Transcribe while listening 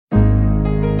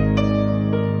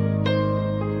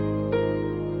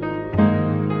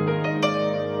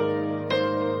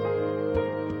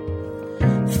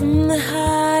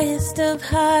highest of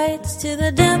heights to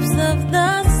the depths of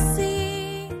the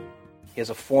sea. He has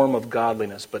a form of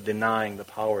godliness, but denying the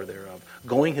power thereof.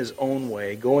 Going his own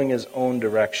way, going his own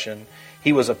direction.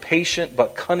 He was a patient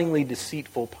but cunningly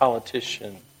deceitful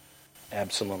politician,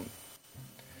 Absalom.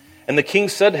 And the king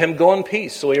said to him, "Go in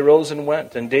peace." So he arose and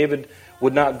went. And David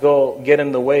would not get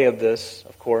in the way of this,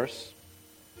 of course.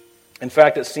 In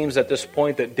fact, it seems at this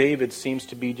point that David seems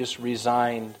to be just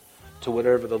resigned to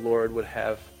whatever the Lord would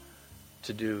have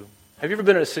to do. Have you ever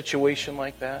been in a situation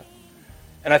like that?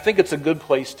 And I think it's a good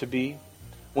place to be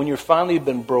when you've finally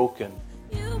been broken.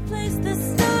 You placed the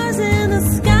stars in the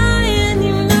sky and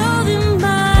you know them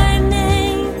by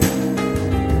name.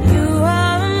 You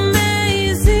are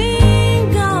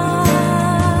amazing, God.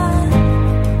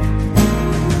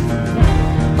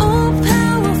 All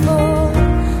powerful,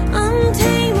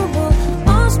 untamable,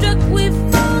 awestruck we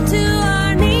fall to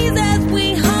our knees as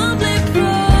we humbly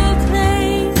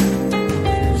proclaim.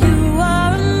 You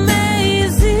are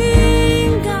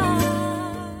amazing,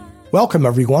 God. Welcome,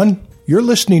 everyone. You're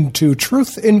listening to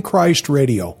Truth in Christ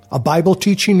Radio, a Bible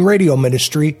teaching radio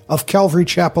ministry of Calvary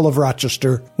Chapel of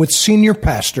Rochester with Senior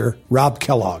Pastor Rob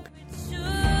Kellogg.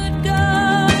 Should go.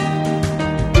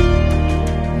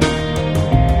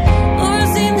 Or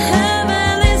in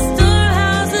heavenly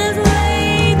storehouses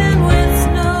laden with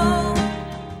snow.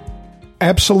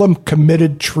 Absalom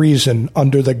committed treason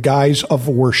under the guise of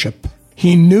worship.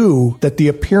 He knew that the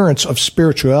appearance of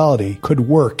spirituality could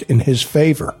work in his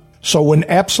favor. So when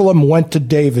Absalom went to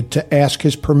David to ask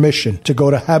his permission to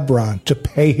go to Hebron to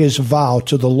pay his vow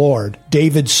to the Lord,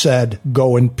 David said,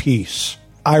 "Go in peace."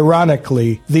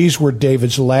 Ironically, these were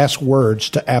David's last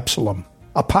words to Absalom.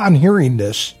 Upon hearing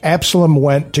this, Absalom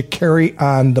went to carry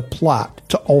on the plot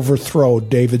to overthrow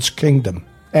David's kingdom.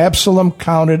 Absalom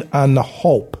counted on the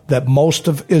hope that most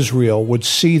of Israel would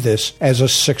see this as a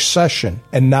succession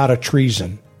and not a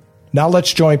treason. Now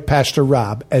let's join Pastor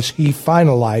Rob as he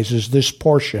finalizes this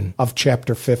portion of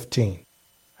chapter 15.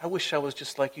 I wish I was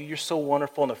just like you. You're so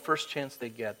wonderful, and the first chance they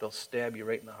get, they'll stab you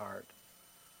right in the heart.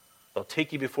 They'll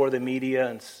take you before the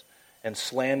media and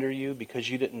slander you because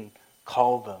you didn't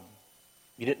call them.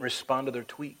 You didn't respond to their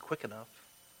tweet quick enough.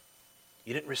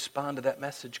 You didn't respond to that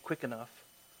message quick enough.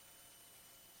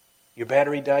 Your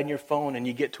battery died in your phone, and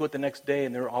you get to it the next day,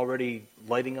 and they're already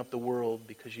lighting up the world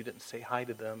because you didn't say hi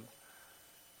to them.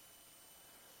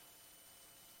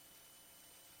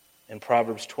 In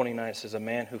Proverbs 29, it says, "A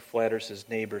man who flatters his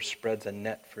neighbor spreads a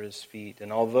net for his feet."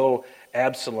 And although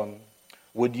Absalom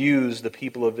would use the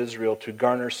people of Israel to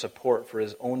garner support for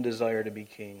his own desire to be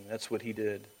king, that's what he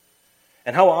did.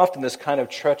 And how often this kind of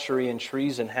treachery and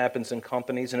treason happens in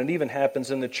companies, and it even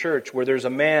happens in the church, where there's a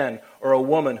man or a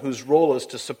woman whose role is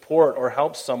to support or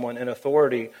help someone in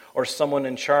authority or someone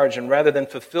in charge, and rather than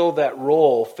fulfill that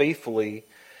role faithfully,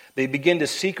 they begin to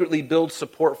secretly build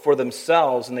support for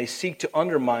themselves, and they seek to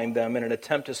undermine them in an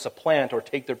attempt to supplant or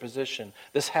take their position.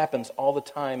 This happens all the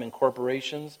time in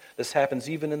corporations. This happens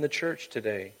even in the church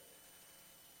today.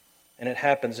 And it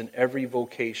happens in every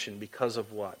vocation because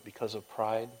of what? Because of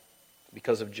pride,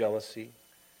 because of jealousy,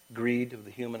 greed of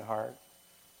the human heart.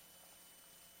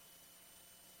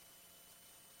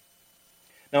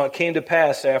 Now it came to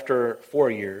pass after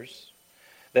 4 years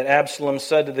that Absalom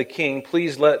said to the king,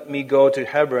 "Please let me go to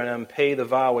Hebron and pay the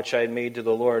vow which I had made to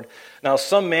the Lord." Now,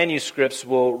 some manuscripts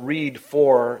will read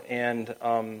 4, and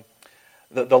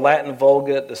the Latin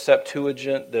Vulgate, the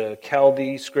Septuagint, the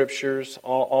Chaldee scriptures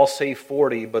all say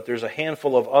 40, but there's a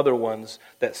handful of other ones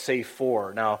that say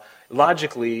 4. Now,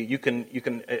 logically, you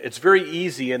can. It's very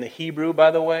easy in the Hebrew, by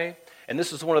the way. And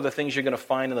this is one of the things you're going to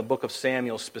find in the book of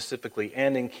Samuel specifically,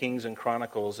 and in Kings and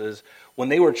Chronicles, is when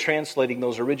they were translating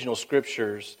those original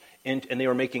scriptures and they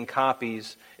were making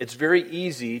copies, it's very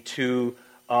easy to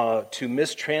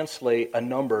mistranslate a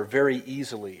number very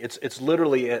easily. It's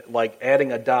literally like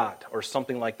adding a dot or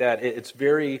something like that. It's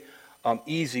very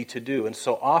easy to do. And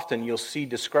so often you'll see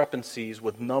discrepancies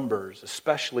with numbers,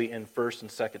 especially in 1st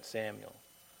and 2nd Samuel.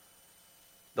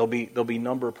 There'll be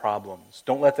number problems.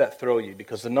 Don't let that throw you,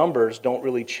 because the numbers don't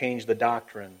really change the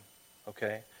doctrine,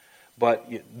 okay? But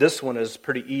this one is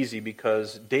pretty easy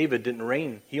because David didn't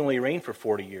reign. He only reigned for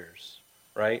 40 years,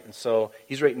 right? And so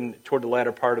he's right toward the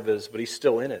latter part of his, but he's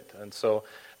still in it. And so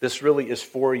this really is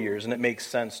 4 years, and it makes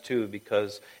sense too,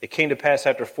 because it came to pass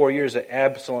after 4 years that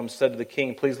Absalom said to the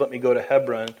king, "Please let me go to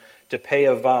Hebron to pay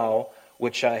a vow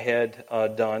which I had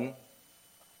done."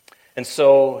 And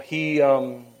so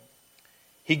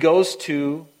he goes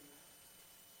to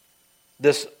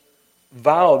this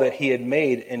vow that he had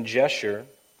made in Jeshurun.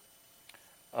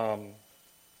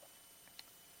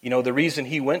 The reason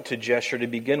he went to Jeshurun to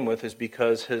begin with is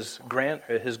because his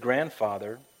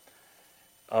grandfather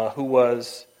who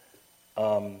was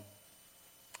Talmai,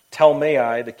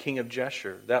 the king of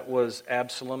Geshur. That was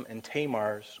Absalom and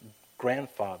Tamar's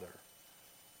grandfather,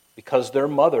 because their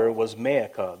mother was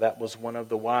Maacah. That was one of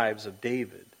the wives of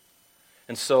David.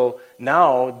 And so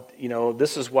now,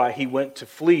 this is why he went to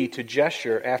flee to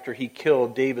Geshur after he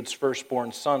killed David's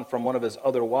firstborn son from one of his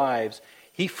other wives.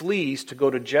 He flees to go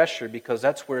to Geshur because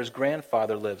that's where his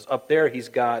grandfather lives. Up there, he's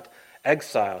got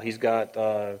exile. He's got,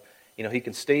 he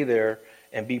can stay there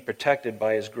and be protected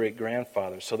by his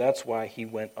great-grandfather. So that's why he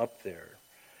went up there.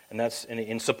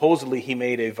 And supposedly he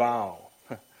made a vow.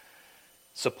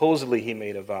 Supposedly he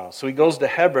made a vow. So he goes to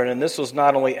Hebron, and this was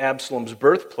not only Absalom's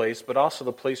birthplace, but also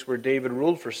the place where David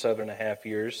ruled for 7.5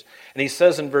 years. And he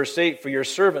says in verse 8, "For your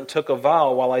servant took a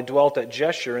vow while I dwelt at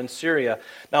Geshur in Syria."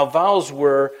 Now vows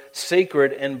were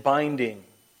sacred and binding.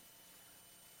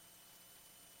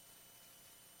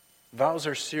 Vows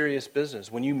are serious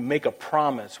business. When you make a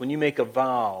promise, when you make a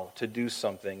vow to do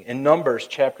something. In Numbers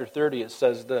chapter 30 it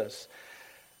says this,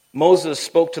 "Moses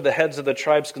spoke to the heads of the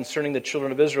tribes concerning the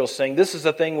children of Israel, saying, 'This is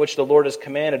the thing which the Lord has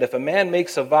commanded. If a man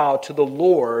makes a vow to the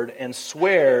Lord and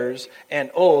swears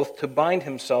an oath to bind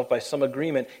himself by some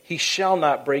agreement, he shall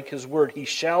not break his word. He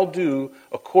shall do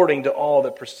according to all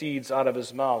that proceeds out of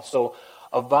his mouth.'" So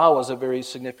a vow is a very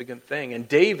significant thing. And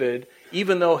David,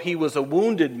 even though he was a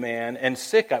wounded man and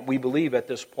sick, we believe, at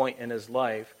this point in his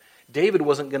life, David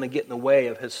wasn't going to get in the way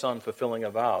of his son fulfilling a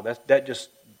vow. That just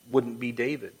wouldn't be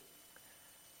David.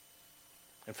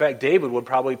 In fact, David would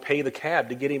probably pay the cab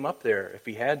to get him up there if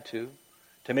he had to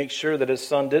make sure that his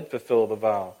son did fulfill the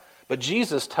vow. But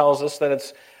Jesus tells us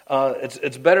that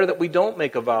it's better that we don't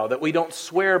make a vow, that we don't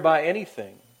swear by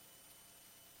anything.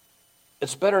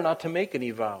 It's better not to make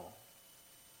any vow.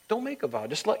 Don't make a vow.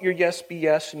 Just let your yes be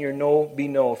yes and your no be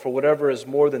no, for whatever is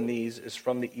more than these is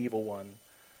from the evil one.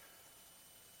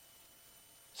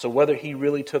 So whether he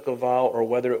really took a vow or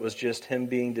whether it was just him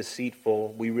being deceitful,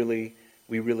 we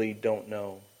really don't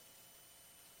know.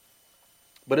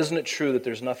 But isn't it true that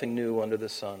there's nothing new under the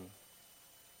sun?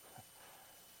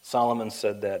 Solomon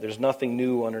said that. There's nothing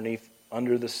new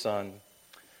under the sun.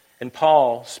 And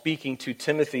Paul, speaking to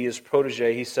Timothy, his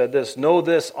protege, he said this, "Know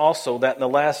this also, that in the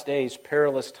last days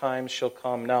perilous times shall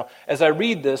come." Now, as I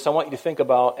read this, I want you to think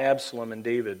about Absalom and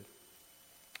David.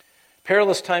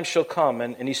 Perilous times shall come,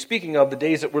 and he's speaking of the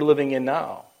days that we're living in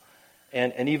now,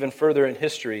 and even further in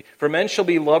history. "For men shall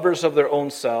be lovers of their own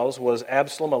selves." Was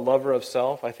Absalom a lover of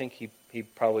self? I think he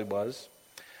probably was.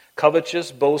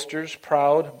 "Covetous, boasters,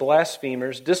 proud,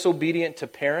 blasphemers, disobedient to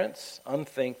parents,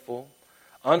 unthankful,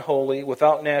 unholy,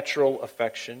 without natural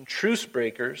affection, truce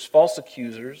breakers, false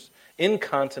accusers,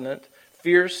 incontinent,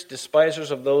 fierce, despisers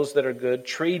of those that are good,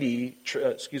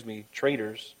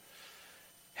 traitors,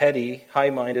 heady,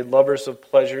 high-minded, lovers of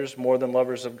pleasures more than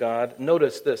lovers of God."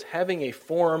 Notice this, "having a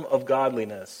form of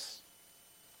godliness,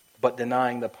 but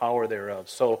denying the power thereof."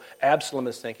 So Absalom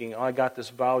is thinking, I got this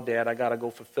vow, Dad, I got to go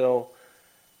fulfill,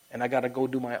 and I got to go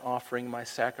do my offering, my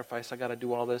sacrifice, I got to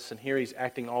do all this. And here he's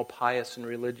acting all pious and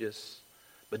religious.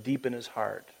 But deep in his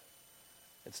heart,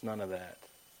 it's none of that.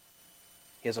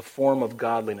 He has a form of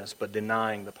godliness, but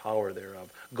denying the power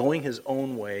thereof. Going his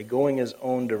own way, going his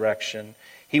own direction.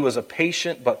 He was a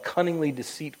patient but cunningly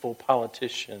deceitful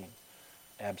politician,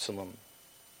 Absalom.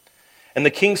 "And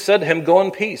the king said to him, 'Go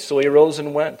in peace.' So he arose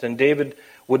and went. And David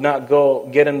would not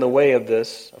get in the way of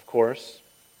this, of course.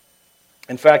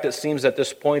 In fact, it seems at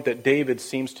this point that David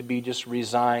seems to be just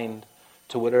resigned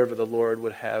to whatever the Lord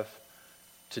would have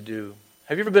to do.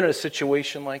 Have you ever been in a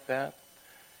situation like that?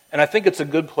 And I think it's a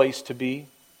good place to be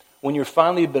when you've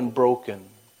finally been broken.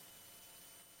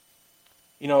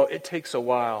 It takes a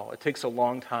while. It takes a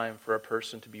long time for a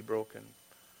person to be broken.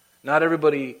 Not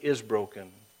everybody is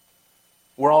broken.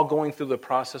 We're all going through the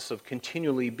process of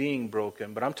continually being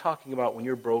broken, but I'm talking about when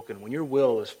you're broken, when your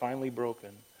will is finally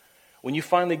broken. When you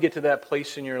finally get to that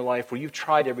place in your life where you've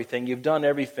tried everything, you've done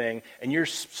everything, and you're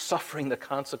suffering the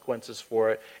consequences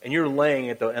for it, and you're laying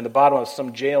at the bottom of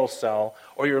some jail cell,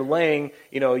 or you're laying,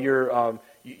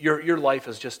 your life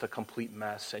is just a complete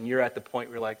mess, and you're at the point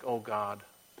where you're like, oh God,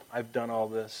 I've done all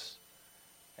this,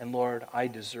 and Lord, I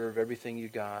deserve everything you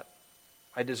got.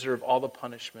 I deserve all the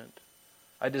punishment.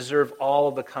 I deserve all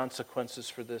of the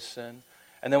consequences for this sin.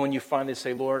 And then when you finally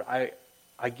say, Lord, I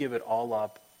give it all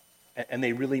up, and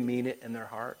they really mean it in their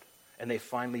heart, and they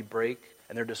finally break,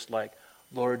 and they're just like,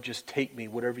 Lord, just take me,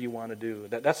 whatever you want to do.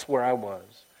 That's where I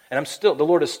was. And the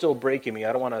Lord is still breaking me.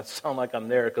 I don't want to sound like I'm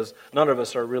there, because none of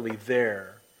us are really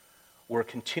there. We're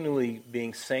continually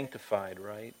being sanctified,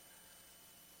 right?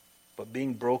 But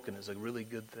being broken is a really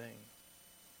good thing.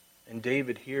 And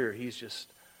David here, he's just,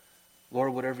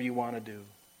 Lord, whatever you want to do.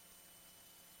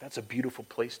 That's a beautiful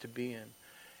place to be in.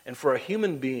 And for a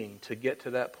human being to get to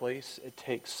that place, it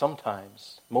takes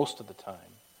sometimes, most of the time,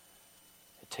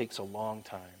 it takes a long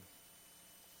time.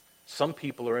 Some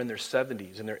people are in their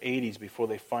 70s and their 80s before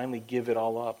they finally give it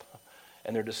all up.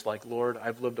 And they're just like, Lord,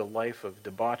 I've lived a life of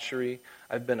debauchery.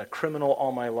 I've been a criminal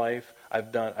all my life.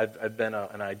 I've been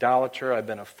an idolater. I've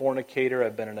been a fornicator.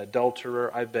 I've been an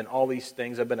adulterer. I've been all these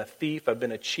things. I've been a thief. I've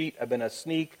been a cheat. I've been a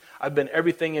sneak. I've been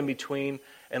everything in between.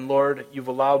 And Lord, you've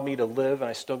allowed me to live, and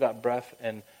I still got breath,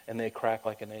 and they crack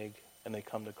like an egg, and they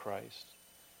come to Christ.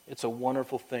 It's a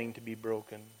wonderful thing to be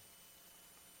broken.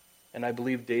 And I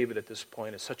believe David at this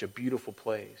point is such a beautiful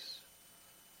place.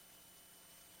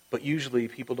 But usually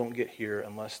people don't get here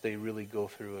unless they really go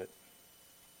through it.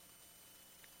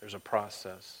 There's a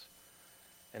process.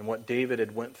 And what David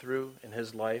had went through in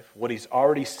his life, what he's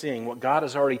already seeing, what God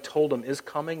has already told him is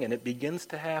coming, and it begins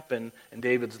to happen, and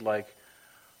David's like,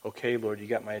 okay, Lord, you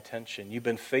got my attention. You've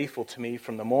been faithful to me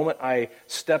from the moment I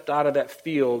stepped out of that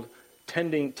field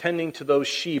tending to those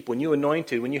sheep, when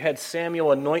you had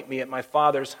Samuel anoint me at my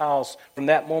father's house. From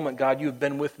that moment, God, you've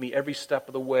been with me every step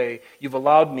of the way. You've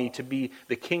allowed me to be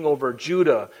the king over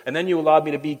Judah, and then you allowed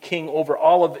me to be king over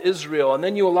all of Israel, and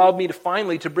then you allowed me to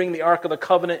finally to bring the Ark of the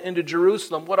Covenant into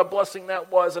Jerusalem. What a blessing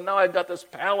that was. And now I've got this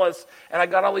palace, and I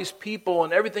got all these people,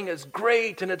 and everything is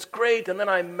great, and it's great, and then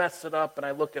I mess it up, and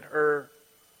I look at her.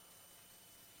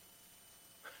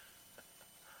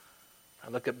 I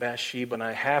look at Bathsheba, and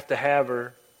I have to have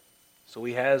her, so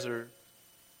he has her.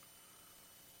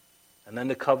 And then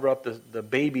to cover up the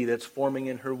baby that's forming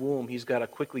in her womb, he's got to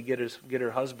quickly get her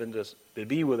husband to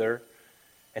be with her.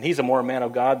 And he's a more man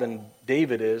of God than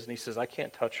David is, and he says, I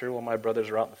can't touch her while my brothers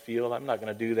are out in the field. I'm not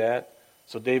going to do that.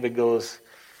 So David goes,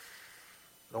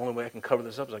 the only way I can cover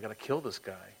this up is I got to kill this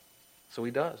guy. So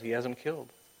he does. He has him killed.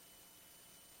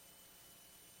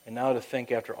 And now to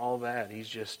think after all that, he's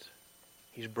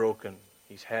broken.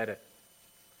 He's had it.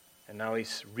 And now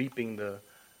he's reaping the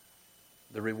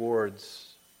rewards.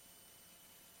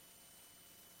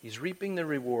 He's reaping the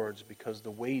rewards because the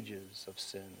wages of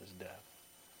sin is death.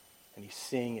 And he's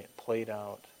seeing it played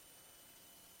out.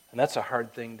 And that's a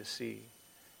hard thing to see.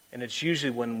 And it's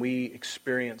usually when we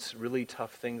experience really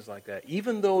tough things like that,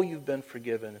 even though you've been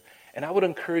forgiven. And I would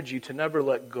encourage you to never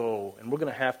let go. And we're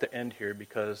going to have to end here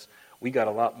because we got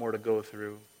a lot more to go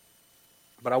through.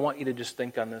 But I want you to just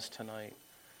think on this tonight.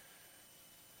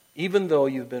 Even though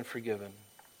you've been forgiven,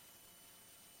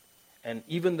 and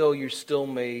even though you still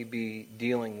may be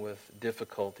dealing with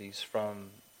difficulties from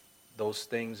those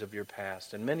things of your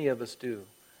past, and many of us do,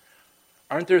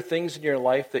 aren't there things in your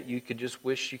life that you could just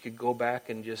wish you could go back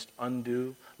and just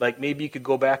undo? Like maybe you could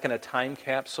go back in a time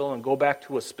capsule and go back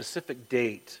to a specific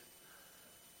date,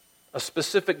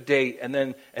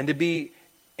 and to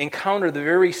encounter the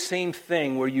very same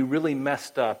thing where you really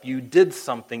messed up. You did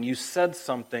something, you said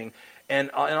something, and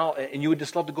you would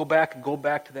just love to go back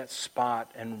to that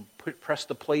spot and press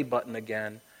the play button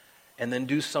again and then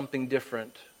do something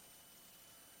different.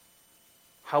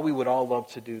 How we would all love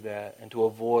to do that and to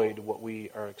avoid what we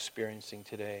are experiencing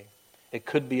today. It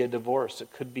could be a divorce.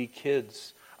 It could be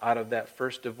kids out of that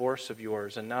first divorce of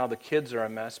yours. And now the kids are a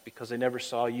mess because they never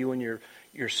saw you and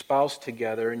your spouse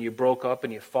together, and you broke up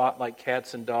and you fought like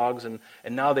cats and dogs, and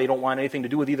now they don't want anything to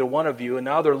do with either one of you, and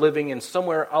now they're living in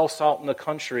somewhere else out in the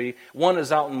country. One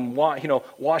is out in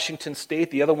Washington State,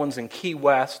 the other one's in Key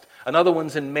West, another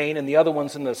one's in Maine, and the other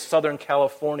one's in the Southern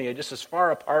California, just as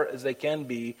far apart as they can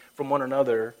be from one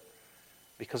another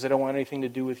because they don't want anything to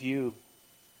do with you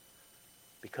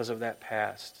because of that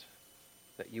past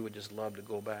that you would just love to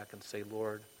go back and say,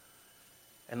 Lord.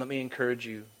 And let me encourage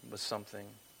you with something.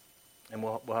 And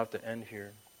we'll have to end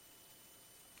here.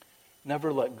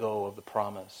 Never let go of the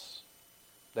promise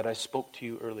that I spoke to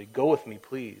you early. Go with me,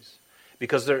 please.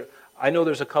 Because I know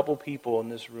there's a couple people in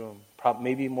this room,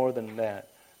 maybe more than that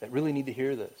really need to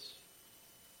hear this.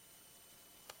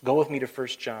 Go with me to 1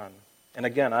 John. And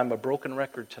again, I'm a broken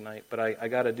record tonight, but I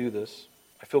got to do this.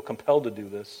 I feel compelled to do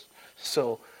this.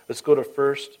 So let's go to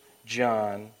 1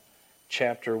 John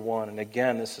chapter 1. And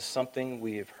again, this is something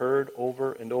we have heard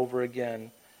over and over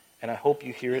again. And I hope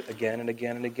you hear it again and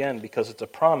again and again, because it's a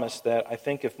promise that I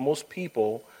think if most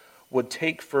people would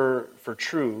take for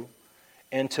true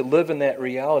and to live in that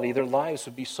reality, their lives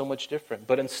would be so much different.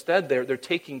 But instead, they're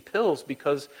taking pills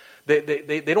because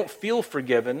they don't feel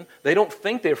forgiven. They don't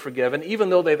think they're forgiven, even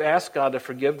though they've asked God to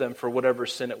forgive them for whatever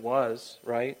sin it was,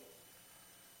 right?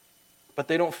 But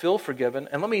they don't feel forgiven.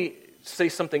 And let me say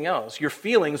something else. Your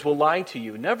feelings will lie to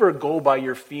you. Never go by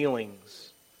your feelings.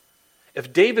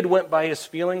 If David went by his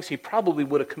feelings, he probably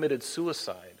would have committed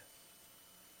suicide.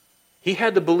 He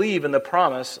had to believe in the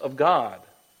promise of God.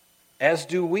 as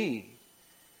do we.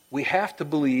 We have to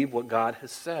believe what God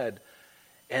has said.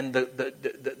 And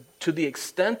to the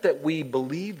extent that we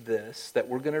believe this, that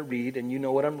we're going to read, and you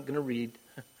know what I'm going to read,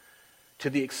 to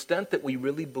the extent that we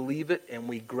really believe it and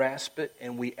we grasp it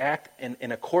and we act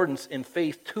in accordance, in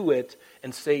faith to it,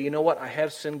 and say, you know what, I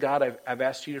have sinned, God, I've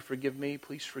asked you to forgive me.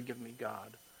 Please forgive me,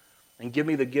 God. And give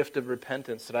me the gift of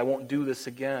repentance that I won't do this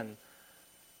again.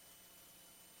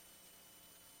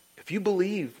 If you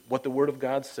believe what the Word of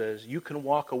God says, you can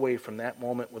walk away from that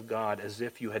moment with God as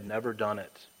if you had never done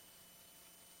it.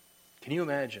 Can you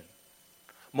imagine?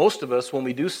 Most of us, when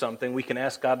we do something, we can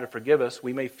ask God to forgive us.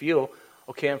 We may feel,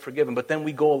 okay, I'm forgiven. But then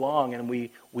we go along and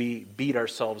we beat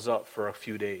ourselves up for a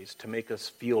few days to make us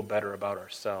feel better about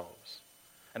ourselves.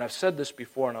 And I've said this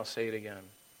before and I'll say it again.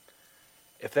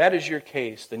 If that is your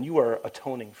case, then you are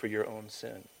atoning for your own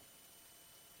sin.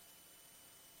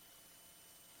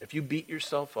 If you beat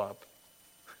yourself up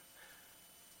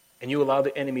and you allow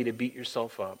the enemy to beat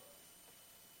yourself up,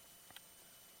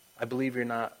 I believe you're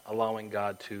not allowing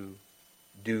God to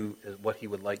do what he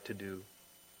would like to do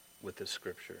with this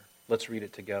scripture. Let's read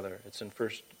it together. It's in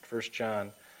 1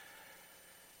 John.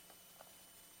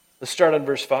 Let's start on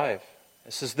verse 5.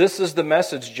 It says, "This is the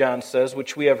message," John says,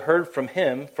 "which we have heard from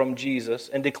him," from Jesus,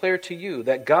 "and declare to you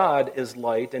that God is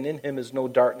light and in him is no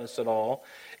darkness at all.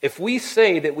 If we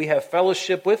say that we have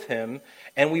fellowship with him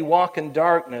and we walk in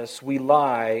darkness, we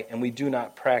lie and we do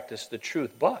not practice the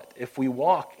truth. But if we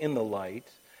walk in the light,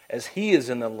 as he is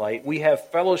in the light, we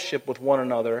have fellowship with one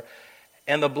another,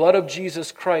 and the blood of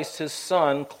Jesus Christ, his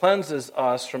Son, cleanses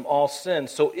us from all sin.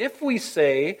 So if we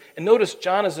say," and notice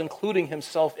John is including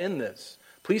himself in this.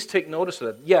 Please take notice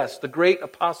of that. Yes, the great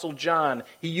apostle John,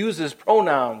 he uses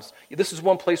pronouns. This is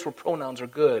one place where pronouns are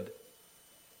good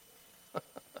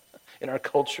in our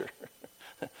culture.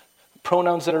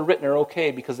 Pronouns that are written are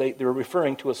okay because they're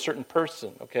referring to a certain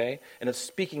person, okay? And it's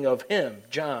speaking of him,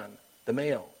 John, the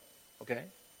male, okay?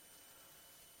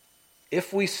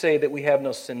 If we say that we have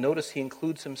no sin, notice he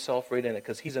includes himself right in it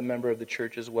because he's a member of the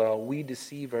church as well. We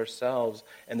deceive ourselves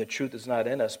and the truth is not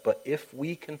in us. But if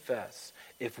we confess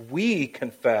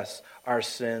our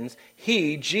sins,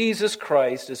 he, Jesus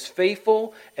Christ, is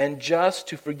faithful and just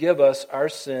to forgive us our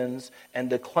sins and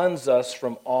to cleanse us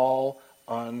from all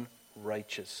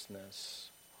unrighteousness.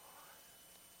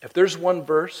 If there's one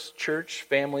verse, church,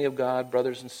 family of God,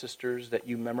 brothers and sisters, that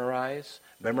you memorize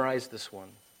this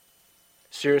one.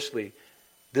 Seriously,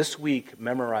 this week,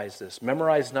 memorize this.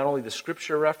 Memorize not only the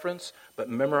scripture reference, but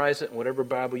memorize it in whatever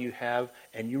Bible you have,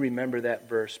 and you remember that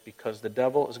verse because the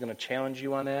devil is going to challenge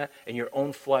you on that, and your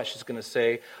own flesh is going to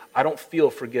say, I don't feel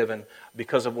forgiven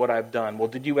because of what I've done. Well,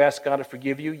 did you ask God to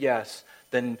forgive you? Yes.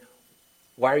 Then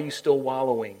why are you still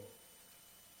wallowing?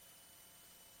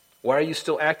 Why are you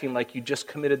still acting like you just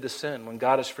committed the sin when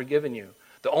God has forgiven you?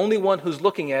 The only one who's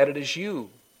looking at it is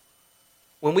you.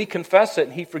 When we confess it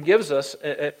and he forgives us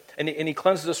and he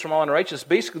cleanses us from all unrighteousness,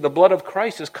 basically the blood of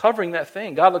Christ is covering that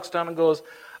thing. God looks down and goes,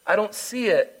 I don't see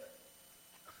it.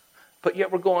 But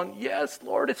yet we're going, yes,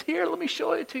 Lord, it's here. Let me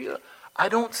show it to you. I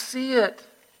don't see it.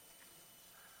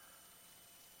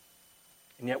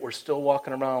 And yet we're still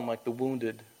walking around like the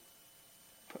wounded.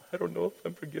 I don't know if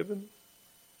I'm forgiven.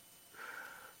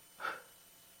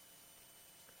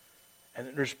 And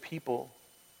then there's people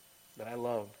that I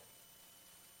love.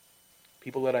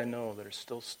 People that I know that are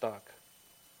still stuck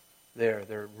there.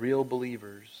 They're real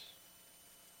believers,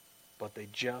 but they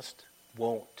just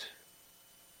won't.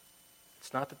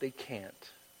 It's not that they can't.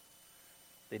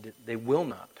 They will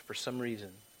not for some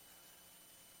reason.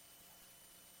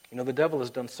 You know, the devil has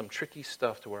done some tricky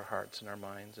stuff to our hearts and our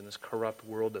minds in this corrupt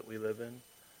world that we live in.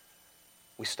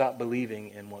 We stop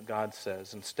believing in what God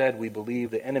says. Instead, we believe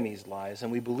the enemy's lies,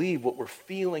 and we believe what we're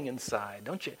feeling inside.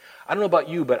 Don't you? I don't know about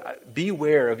you, but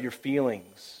beware of your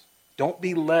feelings. Don't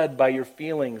be led by your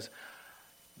feelings.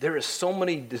 There is so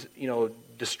many,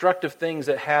 destructive things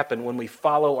that happen when we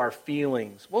follow our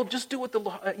feelings. Well, just do what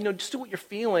just do what you're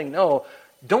feeling. No,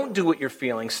 don't do what you're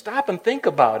feeling. Stop and think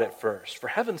about it first. For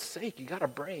heaven's sake, you got a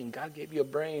brain. God gave you a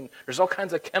brain. There's all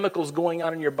kinds of chemicals going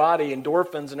on in your body,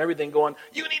 endorphins and everything going,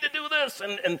 you need to do this.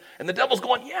 And the devil's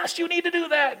going, yes, you need to do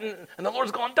that. And the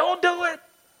Lord's going, don't do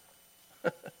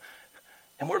it.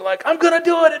 And we're like, I'm going to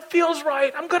do it. It feels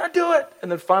right. I'm going to do it.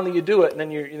 And then finally you do it, and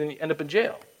then you end up in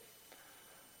jail.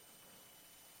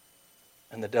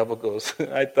 And the devil goes,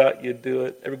 I thought you'd do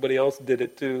it. Everybody else did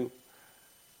it too.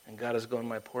 And God is going,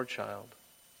 my poor child.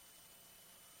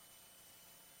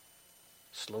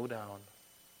 Slow down.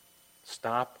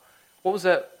 Stop. What was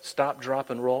that? Stop, drop,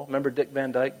 and roll. Remember Dick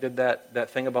Van Dyke did that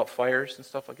thing about fires and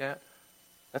stuff like that?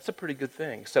 That's a pretty good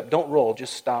thing. Except don't roll,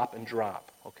 just stop and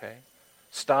drop, okay?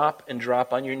 Stop and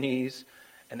drop on your knees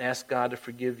and ask God to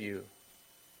forgive you.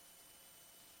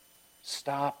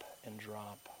 Stop and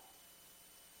drop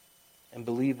and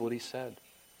believe what he said.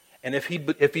 And if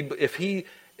he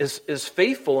is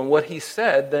faithful in what he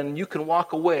said, then you can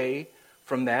walk away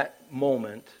from that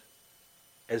moment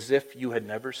as if you had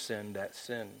never sinned that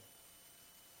sin.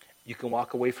 You can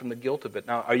walk away from the guilt of it.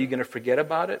 Now, are you going to forget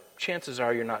about it? Chances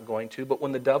are you're not going to. But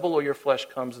when the devil or your flesh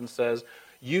comes and says,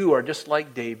 you are just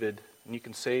like David, and you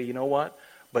can say, you know what?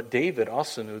 But David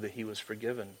also knew that he was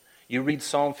forgiven. You read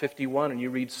Psalm 51 and you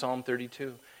read Psalm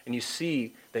 32, and you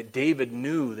see that David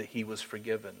knew that he was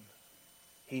forgiven.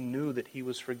 He knew that he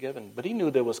was forgiven, but he knew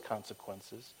there was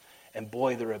consequences. And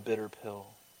boy, they're a bitter pill.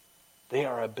 They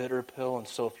are a bitter pill. And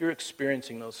so if you're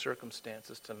experiencing those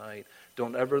circumstances tonight,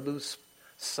 don't ever lose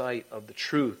sight of the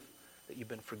truth that you've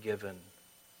been forgiven.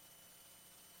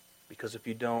 Because if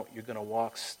you don't, you're going to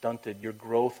walk stunted. Your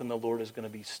growth in the Lord is going to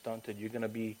be stunted. You're going to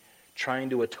be trying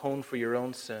to atone for your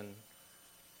own sin.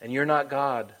 And you're not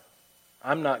God.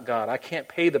 I'm not God. I can't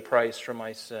pay the price for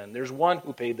my sin. There's one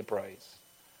who paid the price.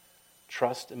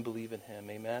 Trust and believe in him.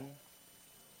 Amen?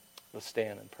 Let's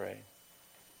stand and pray.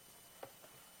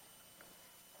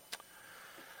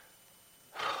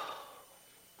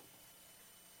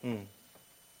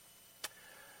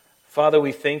 Father,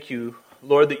 we thank you,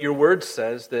 Lord, that your word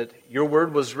says that your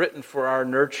word was written for our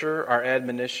nurture, our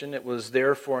admonition. It was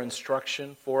there for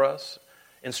instruction for us,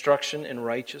 instruction in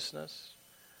righteousness.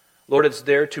 Lord, it's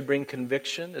there to bring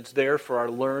conviction. It's there for our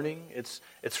learning. It's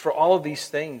for all of these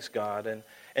things, God.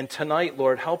 And tonight,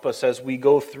 Lord, help us as we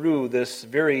go through this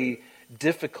very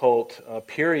difficult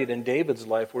period in David's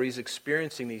life where he's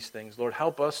experiencing these things. Lord,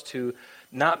 help us to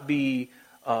not be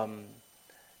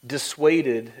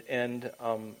dissuaded and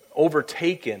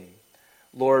overtaken,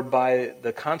 Lord, by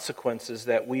the consequences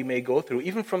that we may go through,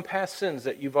 even from past sins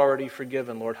that you've already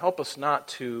forgiven. Lord, help us not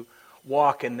to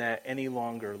walk in that any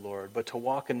longer, Lord, but to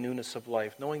walk in newness of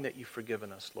life, knowing that you've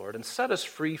forgiven us, Lord. And set us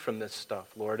free from this stuff,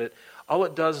 Lord. All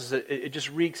it does is it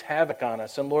just wreaks havoc on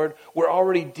us. And Lord, we're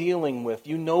already dealing with,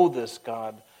 you know this,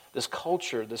 God, this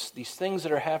culture, these things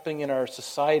that are happening in our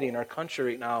society, in our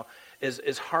country right now,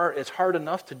 is hard. It's hard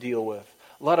enough to deal with,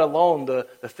 let alone the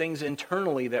things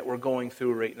internally that we're going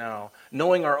through right now.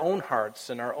 Knowing our own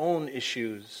hearts and our own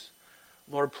issues.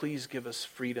 Lord, please give us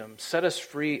freedom. Set us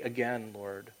free again,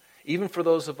 Lord. Even for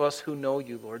those of us who know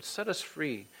you, Lord, set us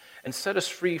free. And set us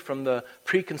free from the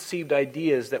preconceived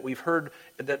ideas that we've heard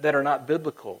that are not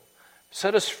biblical.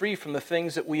 Set us free from the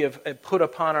things that we have put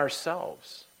upon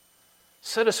ourselves.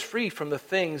 Set us free from the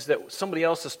things that somebody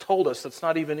else has told us that's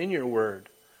not even in your word.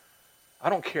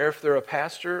 I don't care if they're a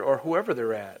pastor or whoever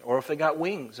they're at, or if they got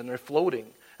wings and they're floating.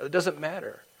 It doesn't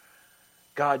matter.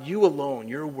 God, you alone,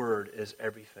 your word is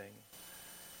everything.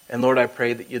 And Lord, I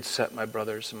pray that you'd set my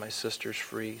brothers and my sisters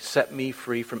free. Set me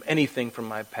free from anything from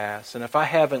my past. And if I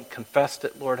haven't confessed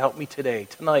it, Lord, help me today,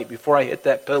 tonight, before I hit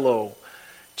that pillow,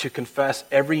 to confess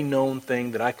every known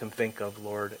thing that I can think of,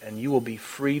 Lord. And you will be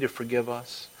free to forgive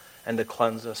us and to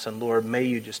cleanse us. And Lord, may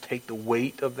you just take the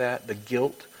weight of that, the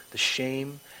guilt, the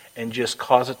shame, and just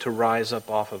cause it to rise up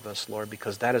off of us, Lord,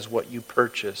 because that is what you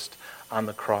purchased on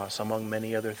the cross, among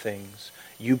many other things.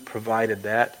 You provided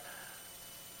that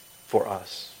for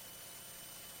us.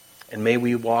 And may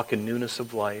we walk in newness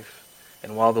of life.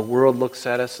 And while the world looks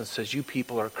at us and says, you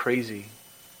people are crazy,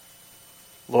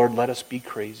 Lord, let us be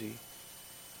crazy.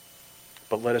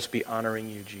 But let us be honoring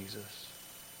you, Jesus,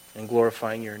 and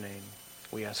glorifying your name.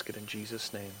 We ask it in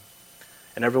Jesus' name.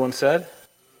 And everyone said,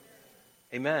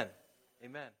 amen.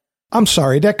 Amen. I'm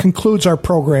sorry, that concludes our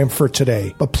program for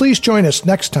today. But please join us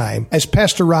next time as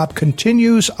Pastor Rob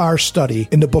continues our study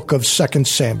in the book of 2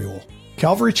 Samuel.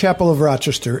 Calvary Chapel of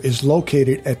Rochester is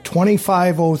located at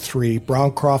 2503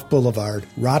 Browncroft Boulevard,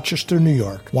 Rochester, New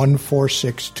York,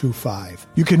 14625.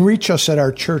 You can reach us at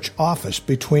our church office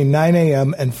between 9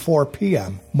 a.m. and 4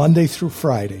 p.m., Monday through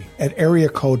Friday, at area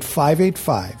code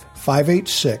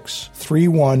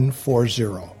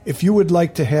 585-586-3140. If you would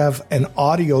like to have an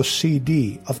audio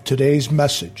CD of today's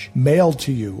message mailed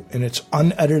to you in its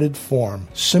unedited form,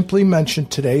 simply mention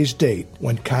today's date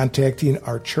when contacting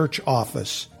our church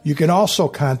office. You can also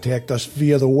contact us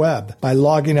via the web by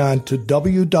logging on to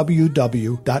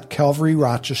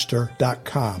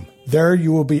www.calvaryrochester.com. There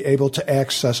you will be able to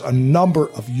access a number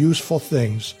of useful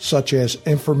things, such as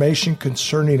information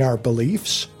concerning our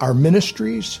beliefs, our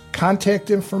ministries, contact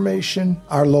information,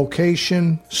 our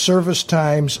location, service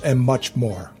times, and much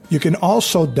more. You can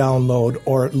also download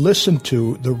or listen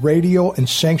to the radio and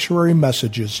sanctuary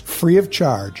messages free of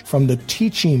charge from the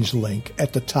teachings link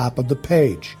at the top of the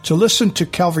page. To listen to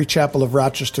Calvary Chapel of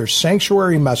Rochester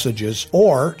sanctuary messages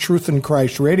or Truth in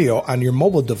Christ Radio on your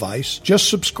mobile device, just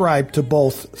subscribe to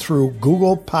both through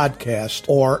Google Podcast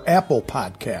or Apple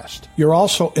Podcast. You're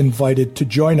also invited to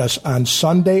join us on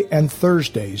Sunday and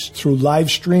Thursdays through live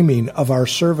streaming of our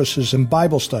services and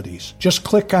Bible studies. Just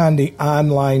click on the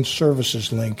online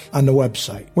services link on the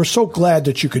website. We're so glad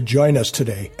that you could join us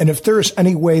today. And if there is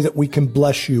any way that we can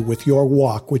bless you with your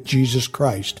walk with Jesus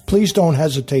Christ, please don't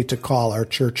hesitate to call our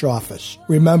church office.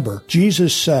 Remember,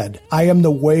 Jesus said, "I am the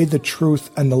way, the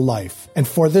truth, and the life. And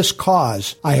for this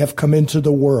cause I have come into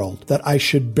the world, that I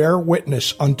should bear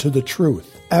witness unto the truth.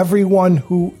 Everyone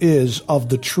who is of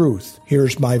the truth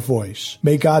hears my voice."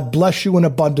 May God bless you in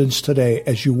abundance today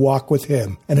as you walk with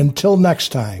Him. And until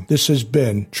next time, this has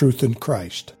been Truth in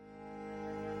Christ.